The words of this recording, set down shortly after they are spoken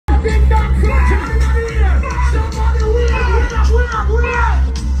Hey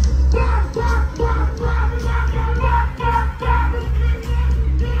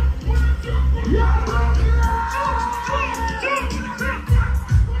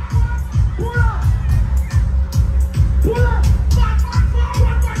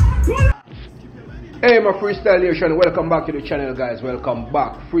my Freestyle Nation, welcome back to the channel guys, welcome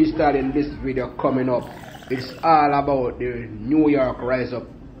back. Freestyle in this video coming up, it's all about the New York Rise Up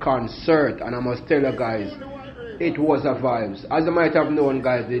concert, and I must tell you guys, it was a vibes. As you might have known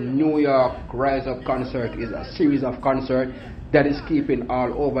guys, the New York Rise Up concert is a series of concerts that is keeping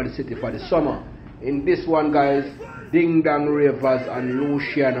all over the city for the summer. In this one guys, Ding Dong Ravers and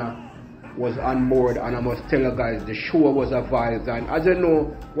Luciana was on board, and I must tell you guys, the show was a vibe. And as you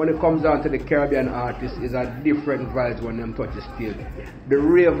know, when it comes down to the Caribbean artists, it's a different vibes when them touch the stage. The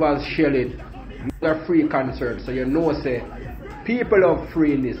Ravers shell it, it's a free concert, so you know say people love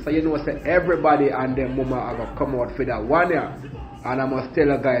freeness, so you know say everybody and their mama are gonna come out for that one year. And I must tell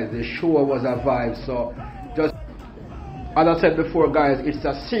you guys, the show was a vibe. So just as I said before guys, it's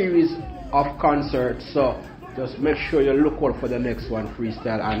a series of concerts, so just make sure you look out for the next one,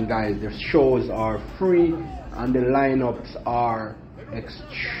 Freestyle. And guys, the shows are free and the lineups are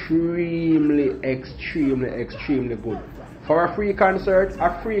extremely good. For a free concert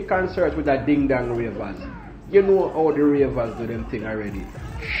with a Ding Dong Ravers, you know how the Ravers do them thing already.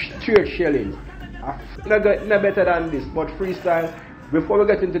 Straight shellings. No better than this. But Freestyle, before we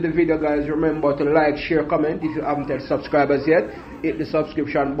get into the video guys, remember to like, share, comment. If you haven't yet subscribed as yet, hit the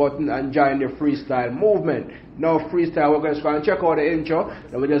subscription button and join the Freestyle movement. Now Freestyle, we're just going to check out the intro,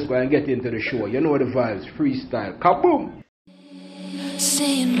 then we're just going to get into the show. You know the vibes, Freestyle, kaboom!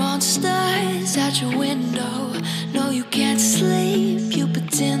 Seeing monsters at your window. No, you can't sleep, you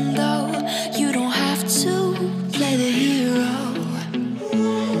pretend though. You don't have to play the hero,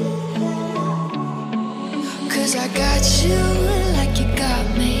 'cause I got you like you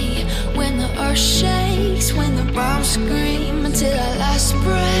got me. When the earth shakes, when the bombs scream, until our last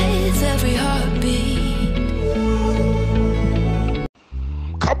breath, every heartbeat.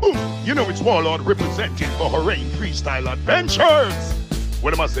 Kaboom! You know it's Warlord representing for Hooray Freestyle Adventures.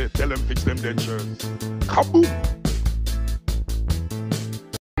 What am I say? Tell them fix them dentures. Kaboom!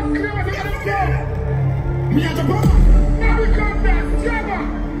 Me at the bar. Now we come back together.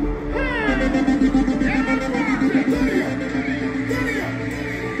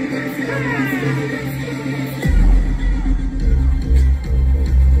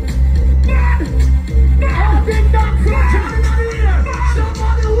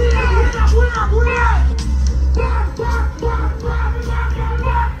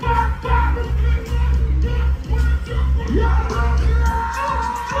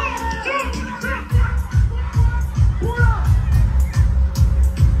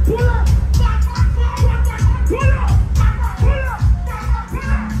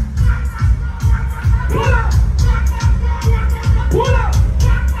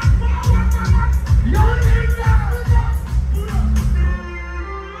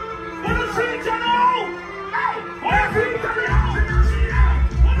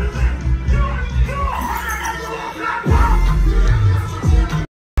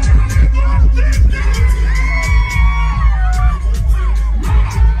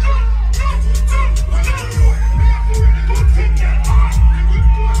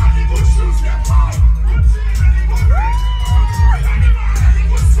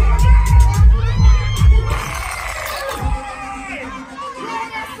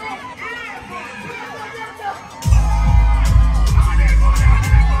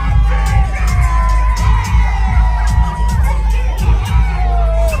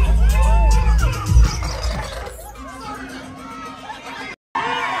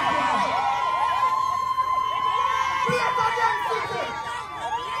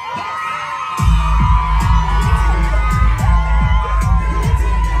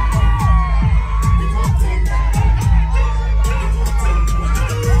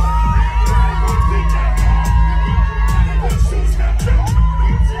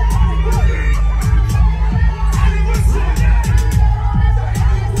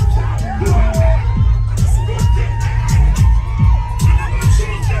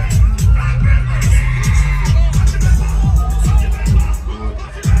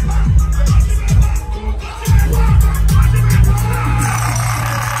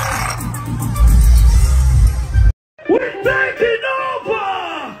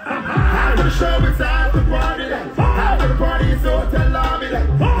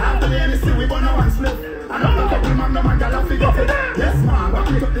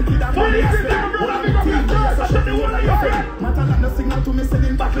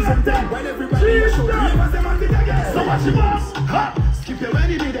 representing. When everybody is show, never say man again. So much you want. Skip your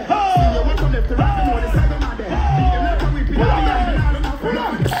money there. See you want from left to right, and what is that man there? Beat them like a whipping up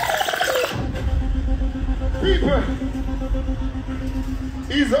the people,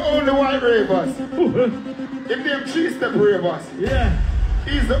 he's the only white ravers. If them three-step ravers. Yeah.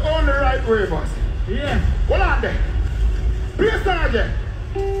 He's the only right ravers. Yeah. Hold on there. Play a song again.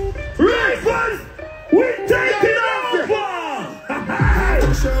 Ravers, we take it over!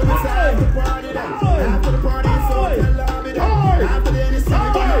 Show me time to party then. After the party, so tell me that. After the NSC, we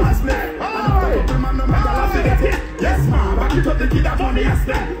gonna ask me. And I'm talking man, no matter how to get it. Yes, ma'am, back it up the kid up on the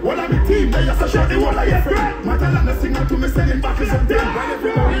aspect. One of the team, they just a shot the whole of your friend. Matter and the singer to me, sending back is on them. When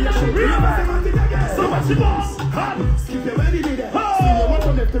everybody is show, so much you want. Skip your wedding there. See you want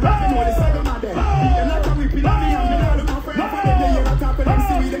to left to right, and what is that man there? You're not a whipping on me, and me all of my friends. For them, they you're a top of them,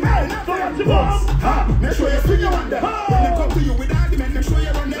 see me the man. So much you want. Make sure you swing your hand there. When they come to you with argument, make sure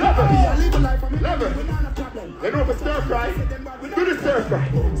you run them. I live a life, I'm a problem. They know for stir fry. Do the stir fry.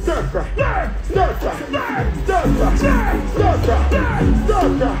 Stir fry. Stir fry. Stir fry. Stir fry. Stir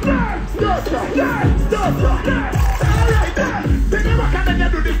fry. Stir fry. Stir fry. Alright then. They never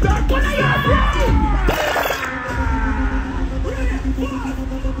can do this stuff. What are you?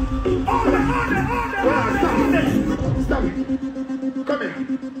 Stop it. Come here.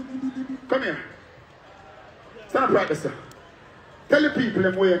 Come here. Stand up right there, sir. Tell the people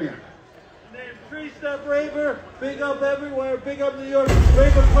them where here. Name Three-Step Raver, big up everywhere, big up New York,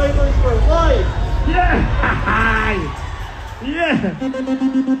 Raver flavors for life. Yeah! Yeah!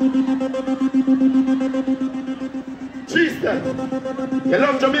 Three-Step. You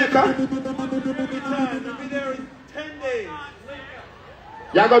love Jamaica? Anytime. We'll be there in 10 days.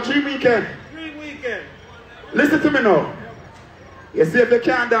 Y'all got 3 weekends? 3 weekends. Listen to me now. You see if you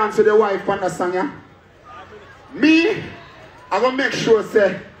can't dance with your wife on the song, yeah? Me, I'm going to make sure,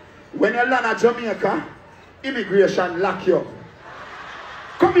 say, when you land at Jamaica, immigration lock you up.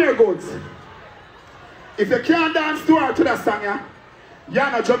 Come here, goods. If you can't dance to her to the song, yeah,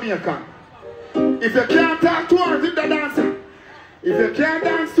 you're not Jamaican. If you can't talk to her in the dancer, if you can't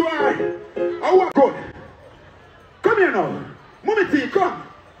dance to her, I want good. Come here now. Mummy T, come.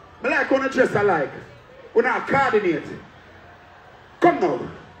 I like when you dress alike. We're not coordinate. Come now.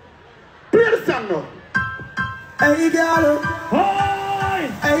 Play the song now. Hey girl, Hi!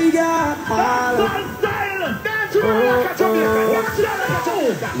 hey girl, Dance to her like a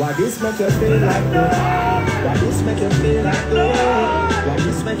Jamaican. why this make you feel like that? Why this make you feel like that? Why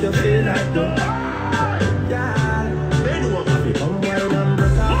this make you feel like that? Girl, they know what me come wine and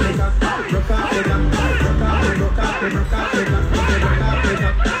broke up, broke up, broke up, broke up, broke up, broke up, broke up, broke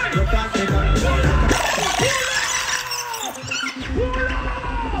up, broke up, broke up.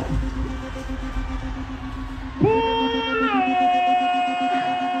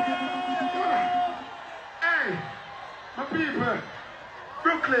 Hey, my people,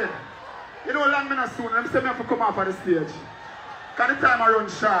 Brooklyn, you know long minute soon, let me say me have to come off of the stage. Cause the time I run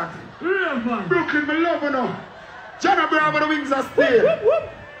short. Brooklyn, me love you now. John Bravo, the wings are still.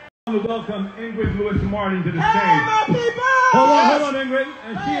 I want to welcome Ingrid Lewis Martin to the Hey, stage. my people! Hold on, Ingrid.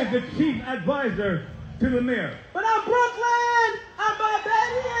 And she is the chief advisor to the mayor. But I'm Brooklyn! I'm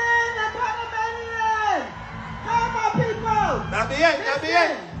Barbadian! I'm Panamanian! Hey, my people! Not the end, not the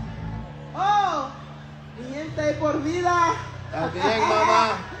end. Oh, Niente por vida. Not the end,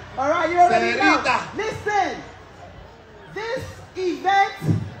 mama. All right, you already know. Senorita. Listen, this event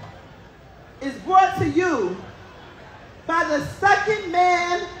is brought to you by the second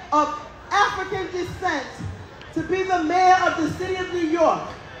man of African descent to be the mayor of the city of New York.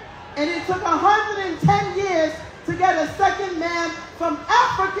 And it took 110 years to get a second man from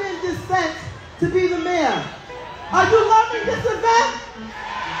African descent to be the mayor. Are you loving this event?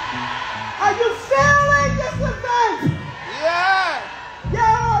 Are you feeling this event? Yeah. You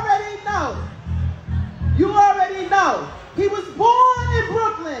already know. You already know. He was born in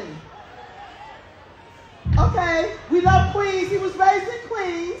Brooklyn. Okay, we love Queens. He was raised in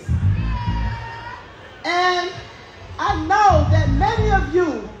Queens. And I know that many of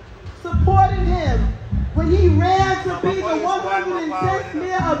you supported him when he ran to be the 110th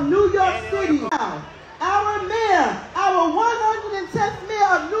mayor of New York City. Our mayor, our 110th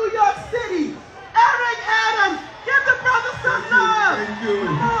mayor of New York City, Eric Adams. Give the brother some love. Thank you.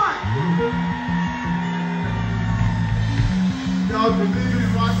 Come on. Y'all believe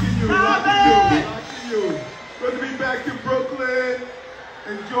it, watching you, watching you. Good to be back to Brooklyn.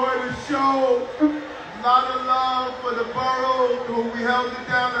 Enjoy the show. A lot of love for the borough, who we held it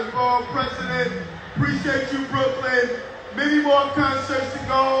down as borough president. Appreciate you, Brooklyn. Many more concerts to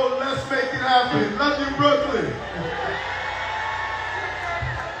go. Let's make it happen. Love you, Brooklyn.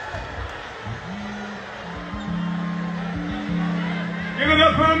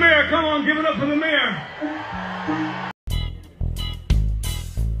 the mayor. Come on, give it up for the mayor.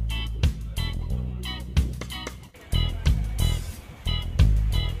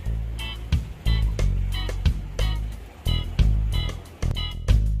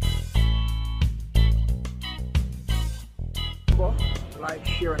 Like,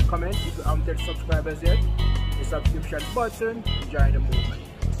 share, and comment. If you haven't subscribed as yet, the subscription button. Join the movement.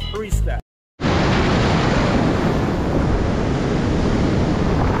 Freestyle.